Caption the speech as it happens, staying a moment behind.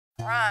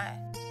Run.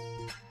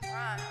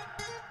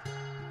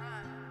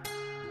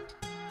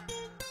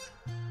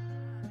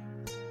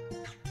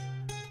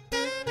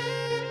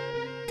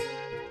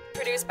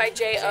 Produced by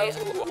J.O.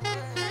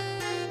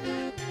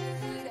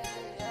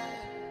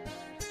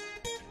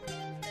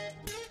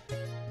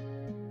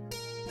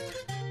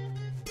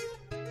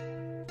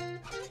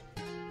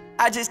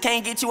 I just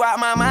can't get you out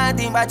my mind,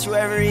 think about you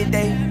every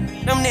day.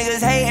 Them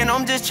niggas hating,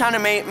 I'm just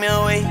tryna make me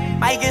a way.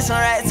 Might get some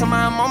rats to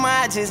my mama,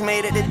 I just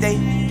made it today.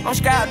 I'm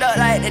strapped up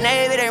like the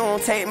Navy, they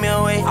won't take me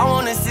away. I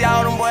wanna see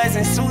all them boys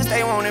in suits,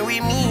 they want it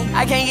with me.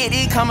 I can't get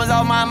these comers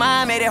off my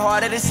mind, made it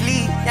harder to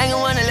sleep. Youngin'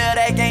 wanna live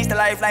that gangsta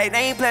life like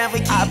they ain't playing for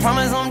keeps. I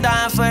promise I'm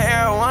dying for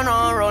everyone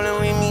on rolling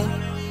with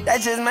me.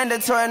 That's just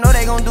mandatory, know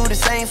they gon' do the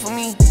same for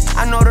me.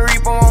 I know the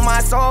reaper on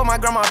my soul, my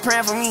grandma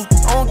praying for me.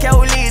 I don't care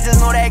who leads, just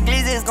know that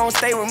glizzy is gon'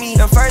 stay with me.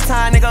 The first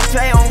time nigga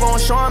play, I'm gon'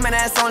 show him, and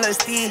that's on the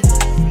Steve.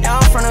 Yeah,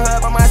 I'm from the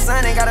hood, but my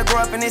son ain't gotta grow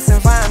up in this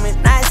environment.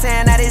 Not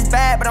saying that it's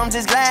bad, but I'm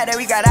just glad that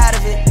we got out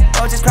of it.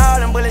 Just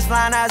crawling, bullets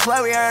flying, I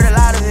swear we heard a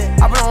lot of it.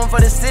 I been home for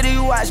the city,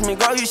 you watch me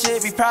grow, you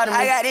should be proud of me.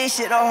 I got this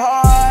shit the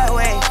hard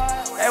way,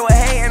 they were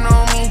hating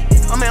on me.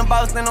 I'm in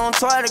Boston on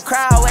tour, the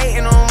crowd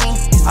waiting on me.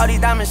 All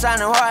these diamonds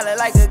shining hard, look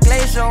like a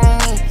glacier on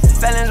me.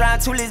 Felons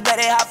round toolies, bet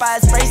they hop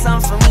out, spray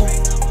something for me.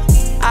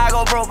 I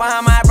go broke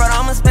behind my brother,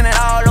 I'ma spend it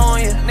all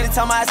on you. Niggas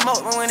tell me I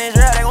smoke, but when it's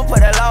real, they gon'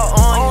 put a law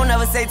on you. I don't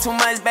never say too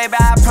much, baby,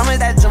 I promise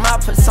that's just my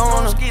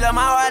persona. Ski up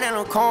my heart in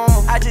a coma.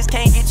 I just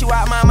can't get you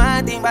out my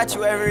mind, think about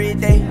you every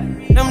day.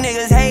 Them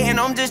niggas hating,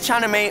 I'm just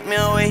tryna make me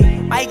a way.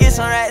 Might get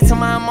some rats to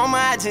my mama,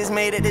 I just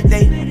made it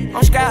today.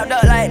 I'm strapped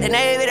up like the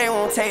Navy, they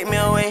won't take me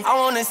away. I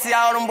wanna see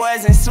all them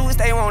boys in suits,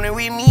 they want it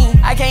with me.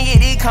 I can't get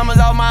these comers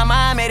off my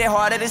mind, made it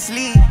harder to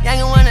sleep.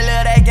 Youngin' wanna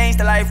live that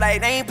gangsta life like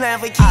they ain't playing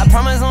for keeps. I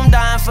promise I'm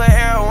dying for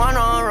everyone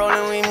on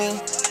rolling with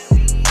me.